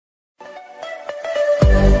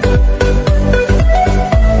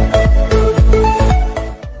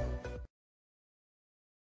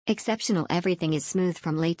Exceptional. Everything is smooth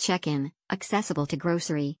from late check-in, accessible to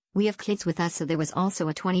grocery. We have kids with us, so there was also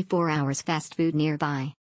a 24 hours fast food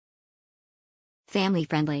nearby. Family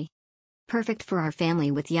friendly. Perfect for our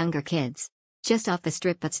family with younger kids. Just off the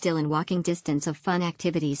strip but still in walking distance of fun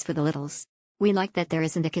activities for the littles. We like that there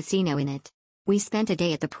isn't a casino in it. We spent a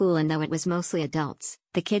day at the pool, and though it was mostly adults,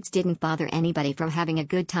 the kids didn't bother anybody from having a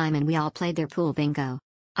good time, and we all played their pool bingo.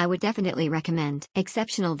 I would definitely recommend.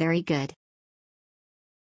 Exceptional. Very good.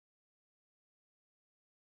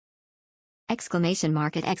 Exclamation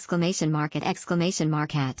mark at exclamation mark at exclamation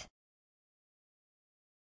mark at.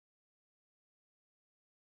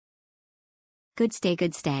 Good stay.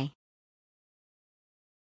 Good stay.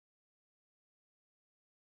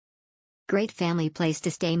 Great family place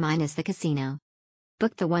to stay minus the casino.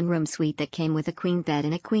 Booked the one-room suite that came with a queen bed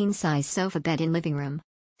and a queen-size sofa bed in living room.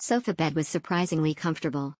 Sofa bed was surprisingly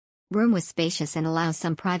comfortable. Room was spacious and allows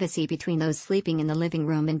some privacy between those sleeping in the living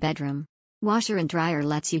room and bedroom. Washer and dryer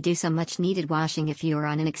lets you do some much-needed washing if you are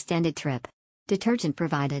on an extended trip. Detergent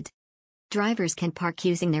provided. Drivers can park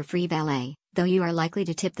using their free valet, though you are likely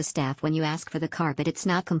to tip the staff when you ask for the car, but it's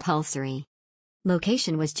not compulsory.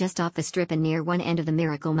 Location was just off the strip and near one end of the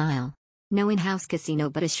Miracle Mile. No in-house casino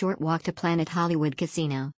but a short walk to Planet Hollywood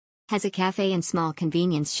Casino. Has a cafe and small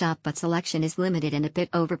convenience shop, but selection is limited and a bit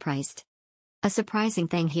overpriced. A surprising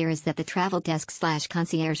thing here is that the travel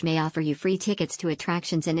desk/concierge may offer you free tickets to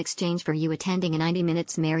attractions in exchange for you attending a 90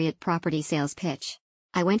 minutes Marriott property sales pitch.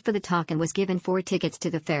 I went for the talk and was given 4 tickets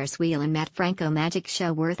to the Ferris wheel and Matt Franco magic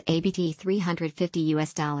show worth ABT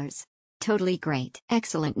 $350. Totally great.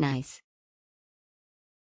 Excellent. Nice.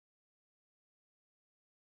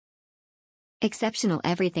 Exceptional.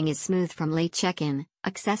 Everything is smooth from late check-in,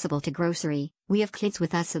 accessible to grocery. We have kids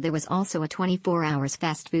with us, so there was also a 24 hours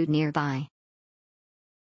fast food nearby.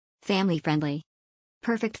 Family friendly.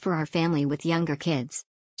 Perfect for our family with younger kids.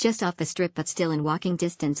 Just off the strip but still in walking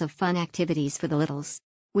distance of fun activities for the littles.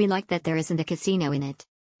 We like that there isn't a casino in it.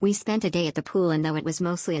 We spent a day at the pool, and though it was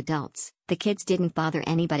mostly adults, the kids didn't bother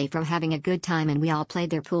anybody from having a good time, and we all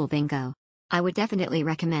played their pool bingo. I would definitely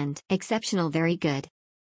recommend. Exceptional. Very good.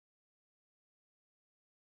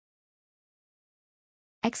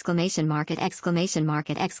 Exclamation mark at exclamation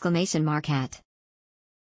mark at exclamation mark at.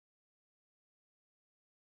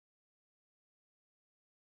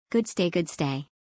 Good stay. Good stay.